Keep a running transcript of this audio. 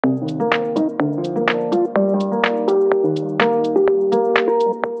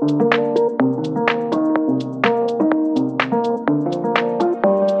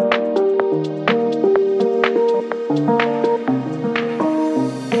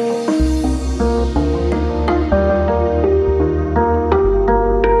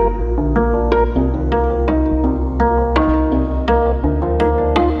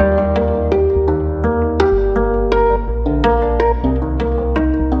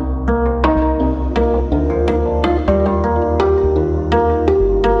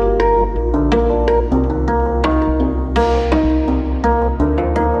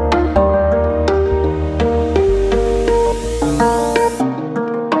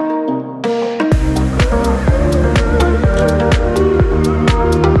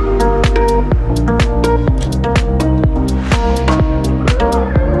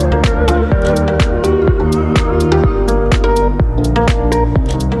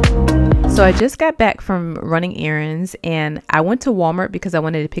So I just got back from running errands and I went to Walmart because I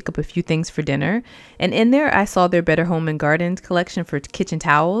wanted to pick up a few things for dinner. And in there I saw their Better Home and Gardens collection for kitchen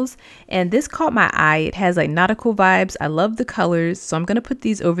towels. And this caught my eye. It has like nautical vibes. I love the colors. So I'm going to put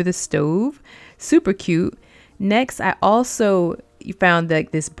these over the stove. Super cute. Next, I also found like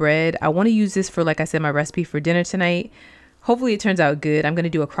this bread. I want to use this for, like I said, my recipe for dinner tonight. Hopefully it turns out good. I'm going to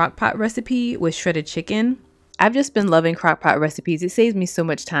do a crock pot recipe with shredded chicken. I've just been loving crock pot recipes. It saves me so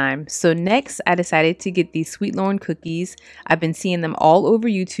much time. So next, I decided to get these Sweet Lauren cookies. I've been seeing them all over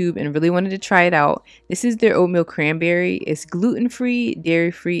YouTube and really wanted to try it out. This is their oatmeal cranberry. It's gluten-free,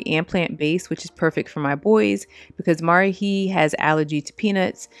 dairy-free, and plant-based, which is perfect for my boys because Mari, he has allergy to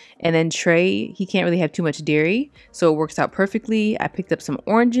peanuts. And then Trey, he can't really have too much dairy. So it works out perfectly. I picked up some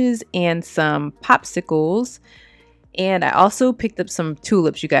oranges and some popsicles. And I also picked up some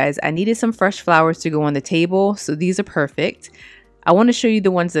tulips, you guys. I needed some fresh flowers to go on the table, so these are perfect. I want to show you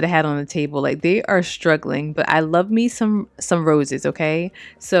the ones that I had on the table. Like, they are struggling, but I love me some roses, okay?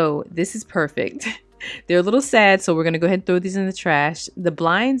 So this is perfect. They're a little sad, so we're going to go ahead and throw these in the trash. The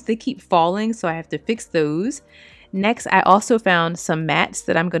blinds, they keep falling, so I have to fix those. Next, I also found some mats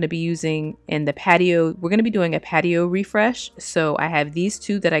that I'm going to be using in the patio. We're going to be doing a patio refresh, so I have these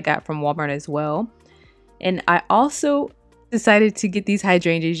two that I got from Walmart as well. And I also decided to get these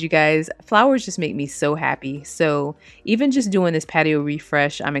hydrangeas, you guys. Flowers just make me so happy. So even just doing this patio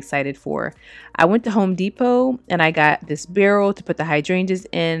refresh, I'm excited for. I went to Home Depot and I got this barrel to put the hydrangeas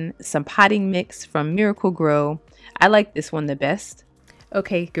in, some potting mix from Miracle Grow. I like this one the best.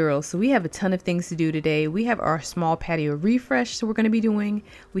 Okay, girls, so we have a ton of things to do today. We have our small patio refresh that we're going to be doing.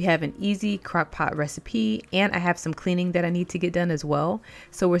 We have an easy crock pot recipe, and I have some cleaning that I need to get done as well.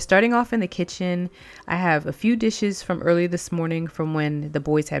 So we're starting off in the kitchen. I have a few dishes from earlier this morning from when the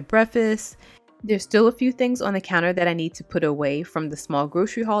boys had breakfast. There's still a few things on the counter that I need to put away from the small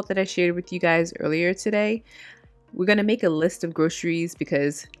grocery haul that I shared with you guys earlier today. We're going to make a list of groceries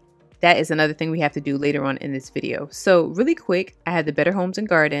because that is another thing we have to do later on in this video. So really quick, I had the Better Homes and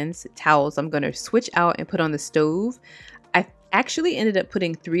Gardens towels I'm going to switch out and put on the stove. I actually ended up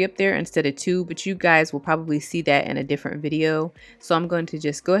putting 3 up there instead of 2, but you guys will probably see that in a different video. So I'm going to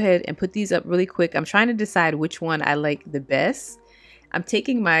just go ahead and put these up really quick. I'm trying to decide which one I like the best. I'm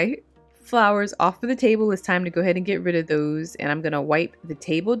taking my flowers off of the table. It's time to go ahead and get rid of those, and I'm gonna wipe the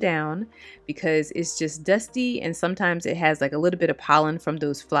table down because it's just dusty and sometimes it has like a little bit of pollen from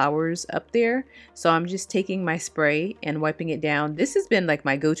those flowers up there. So I'm just taking my spray and wiping it down. This has been like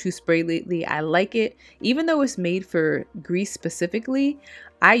my go-to spray lately. I like it. Even though it's made for grease specifically,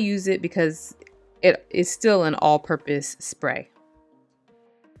 I use it because it is still an all-purpose spray.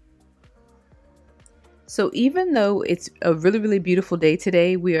 So even though it's a really beautiful day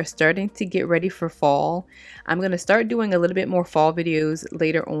today, we are starting to get ready for fall. I'm going to start doing a little bit more fall videos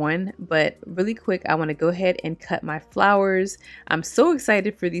later on, but really quick, I want to go ahead and cut my flowers. I'm so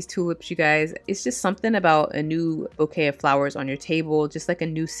excited for these tulips, you guys. It's just something about a new bouquet of flowers on your table, just like a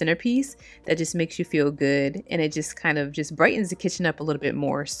new centerpiece that just makes you feel good, and it just kind of just brightens the kitchen up a little bit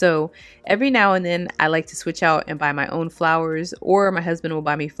more. So every now and then I like to switch out and buy my own flowers, or my husband will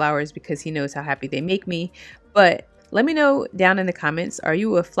buy me flowers because he knows how happy they make me. But let me know down in the comments, are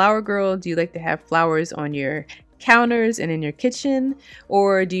you a flower girl? Do you like to have flowers on your counters and in your kitchen,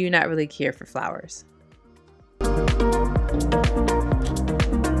 or do you not really care for flowers?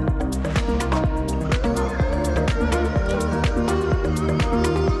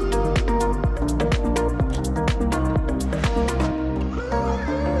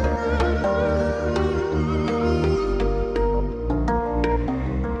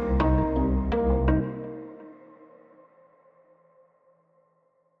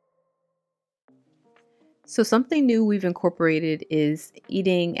 So something new we've incorporated is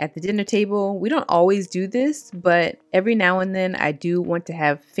eating at the dinner table. We don't always do this, but every now and then I do want to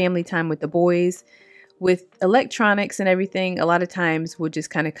have family time with the boys. With electronics and everything, a lot of times we'll just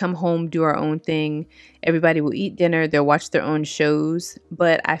kind of come home, do our own thing. Everybody will eat dinner, they'll watch their own shows.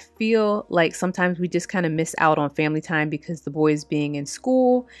 But I feel like sometimes we just kind of miss out on family time because the boys being in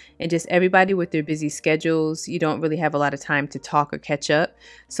school and just everybody with their busy schedules, you don't really have a lot of time to talk or catch up.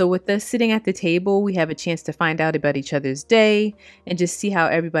 So with us sitting at the table, we have a chance to find out about each other's day and just see how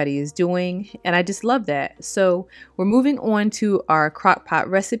everybody is doing. And I just love that. So we're moving on to our crock pot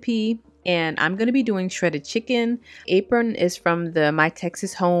recipe. And I'm going to be doing shredded chicken. Apron is from the My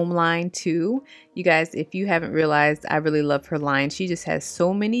Texas Home line too. You guys, if you haven't realized, I really love her line. She just has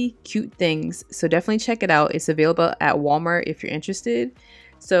so many cute things. So definitely check it out. It's available at Walmart if you're interested.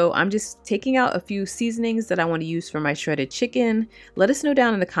 So I'm just taking out a few seasonings that I want to use for my shredded chicken. Let us know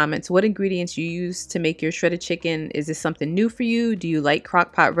down in the comments what ingredients you use to make your shredded chicken. Is this something new for you? Do you like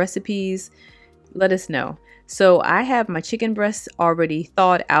crock pot recipes? Let us know. So I have my chicken breasts already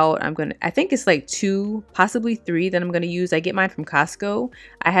thawed out. I think it's like 2, possibly 3 that I'm going to use. I get mine from Costco.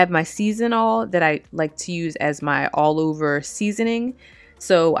 I have my season all that I like to use as my all over seasoning.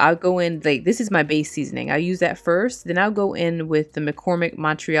 So I'll go in, like, this is my base seasoning. I'll use that first. Then I'll go in with the McCormick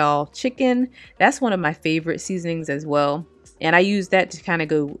Montreal chicken. That's one of my favorite seasonings as well. And I use that to kind of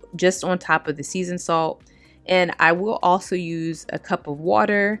go just on top of the seasoned salt. And I will also use a cup of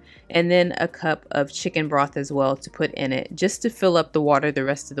water and then a cup of chicken broth as well to put in it, just to fill up the water the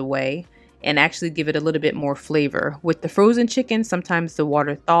rest of the way and actually give it a little bit more flavor. With the frozen chicken, sometimes the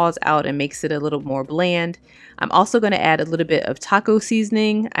water thaws out and makes it a little more bland. I'm also going to add a little bit of taco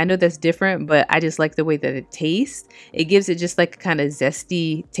seasoning. I know that's different, but I just like the way that it tastes. It gives it just like a kind of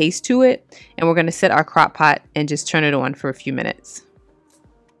zesty taste to it. And we're going to set our crock pot and just turn it on for a few minutes.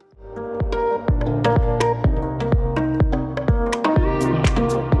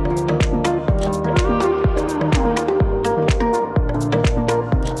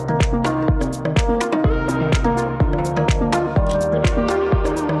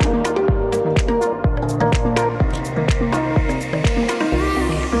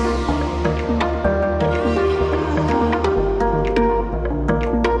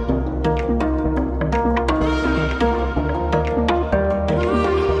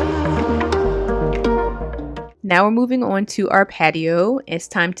 Now we're moving on to our patio. It's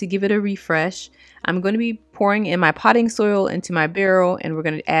time to give it a refresh. I'm going to be pouring in my potting soil into my barrel and we're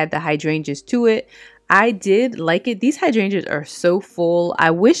going to add the hydrangeas to it. I did like it. These hydrangeas are so full. I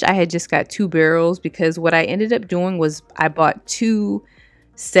wish I had just got 2 barrels because what I ended up doing was I bought 2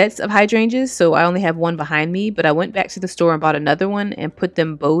 sets of hydrangeas. So I only have one behind me, but I went back to the store and bought another one and put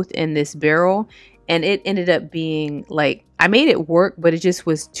them both in this barrel. And it ended up being like, I made it work, but it just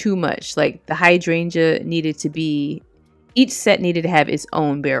was too much. Like the hydrangea needed to be, each set needed to have its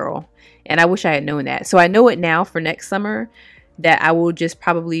own barrel. And I wish I had known that. So I know it now for next summer that I will just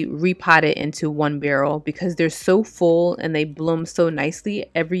probably repot it into 1 barrel because they're so full and they bloom so nicely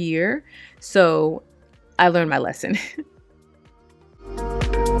every year. So I learned my lesson.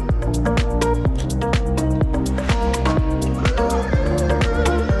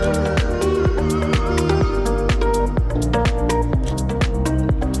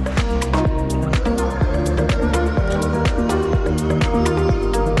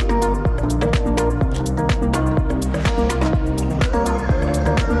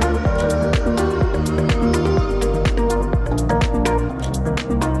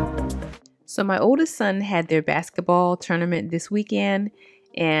 So my oldest son had their basketball tournament this weekend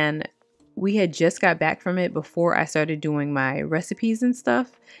and we had just got back from it before I started doing my recipes and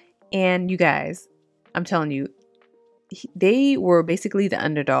stuff. And you guys, I'm telling you, they were basically the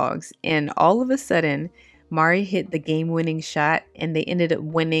underdogs. And all of a sudden, Mari hit the game-winning shot and they ended up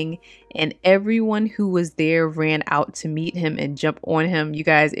winning. And everyone who was there ran out to meet him and jump on him. You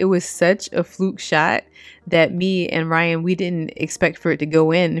guys, it was such a fluke shot that me and Ryan, we didn't expect for it to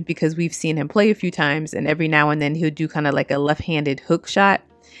go in because we've seen him play a few times. And every now and then he'll do kind of like a left-handed hook shot.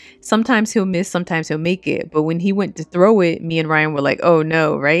 Sometimes he'll miss, sometimes he'll make it. But when he went to throw it, me and Ryan were like, oh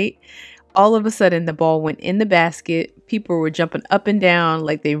no, right? All of a sudden, the ball went in the basket. People were jumping up and down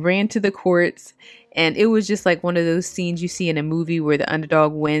like they ran to the courts. And it was just like one of those scenes you see in a movie where the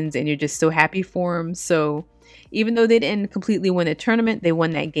underdog wins and you're just so happy for him. So even though they didn't completely win the tournament, they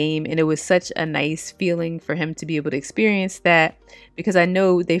won that game. And it was such a nice feeling for him to be able to experience that because I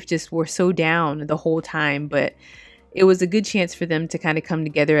know they just were so down the whole time. But it was a good chance for them to kind of come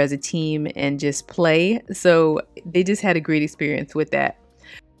together as a team and just play. So they just had a great experience with that.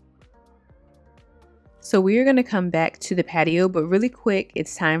 So we are going to come back to the patio, but really quick,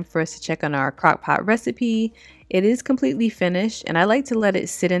 it's time for us to check on our crock pot recipe. It is completely finished, and I like to let it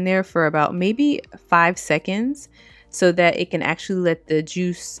sit in there for about maybe 5 seconds so that it can actually let the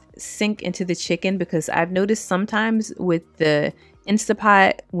juice sink into the chicken, because I've noticed sometimes with the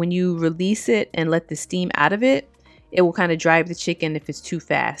Instapot, when you release it and let the steam out of it, it will kind of drive the chicken if it's too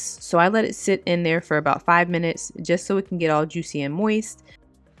fast. So I let it sit in there for about 5 minutes just so it can get all juicy and moist.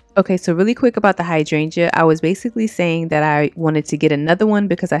 Okay, so really quick about the hydrangea, I was basically saying that I wanted to get another one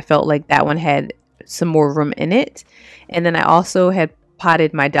because I felt like that one had some more room in it. And then I also had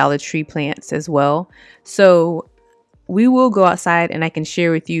potted my Dollar Tree plants as well. So we will go outside and I can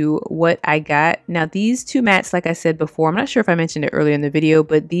share with you what I got. Now these two mats, like I said before, I'm not sure if I mentioned it earlier in the video,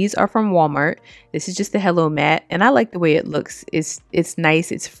 but these are from Walmart. This is just the Hello mat, and I like the way it looks. It's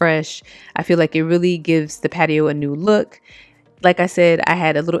nice, it's fresh. I feel like it really gives the patio a new look. Like I said, I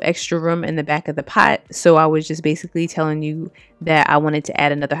had a little extra room in the back of the pot, so I was just basically telling you that I wanted to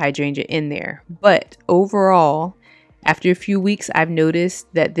add another hydrangea in there. But overall, after a few weeks, I've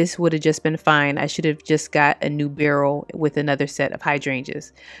noticed that this would have just been fine. I should have just got a new barrel with another set of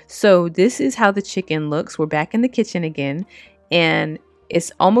hydrangeas. So this is how the chicken looks. We're back in the kitchen again, and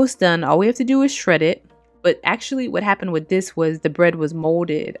it's almost done. All we have to do is shred it. But actually what happened with this was the bread was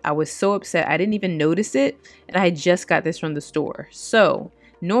molded. I was so upset. I didn't even notice it. And I just got this from the store. So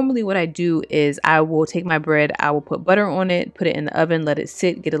normally what I do is I will take my bread, I will put butter on it, put it in the oven, let it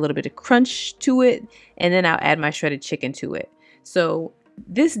sit, get a little bit of crunch to it, and then I'll add my shredded chicken to it. So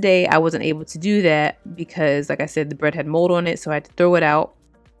this day I wasn't able to do that because, like I said, the bread had mold on it, so I had to throw it out.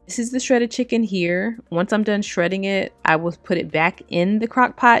 This is the shredded chicken here. Once I'm done shredding it, I will put it back in the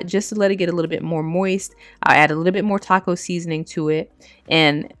crock pot just to let it get a little bit more moist. I'll add a little bit more taco seasoning to it,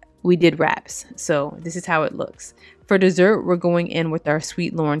 and we did wraps. So this is how it looks. For dessert, we're going in with our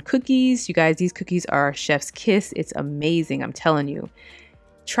Sweet Lauren cookies. You guys, these cookies are chef's kiss. It's amazing, I'm telling you.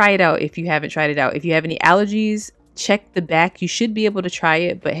 Try it out if you haven't tried it out. If you have any allergies, check the back. You should be able to try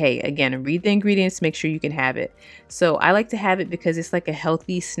it, but hey, again, read the ingredients, make sure you can have it. So I like to have it because it's like a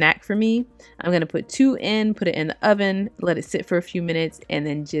healthy snack for me. I'm gonna put 2 in, put it in the oven, let it sit for a few minutes, and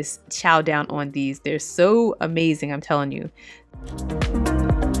then just chow down on these. They're so amazing, I'm telling you.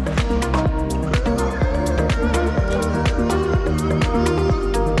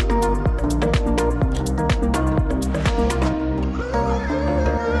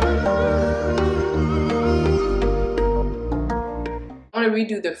 I want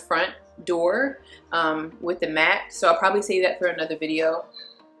to redo the front door with the mat, so I'll probably save that for another video.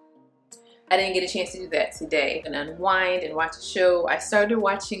 I didn't get a chance to do that today. I'm gonna unwind and watch a show. I started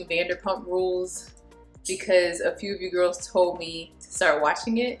watching Vanderpump Rules because a few of you girls told me to start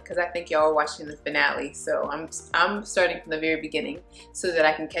watching it because I think y'all are watching the finale. So I'm starting from the very beginning so that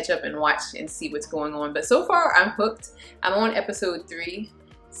I can catch up and watch and see what's going on. But so far I'm hooked. I'm on episode 3.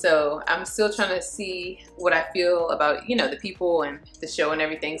 So I'm still trying to see what I feel about, you know, the people and the show and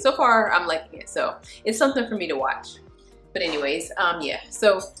everything. So far, I'm liking it. So it's something for me to watch. But anyways, yeah.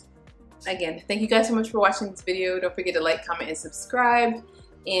 So again, thank you guys so much for watching this video. Don't forget to like, comment, and subscribe.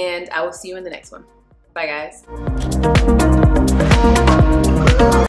 And I will see you in the next one. Bye, guys.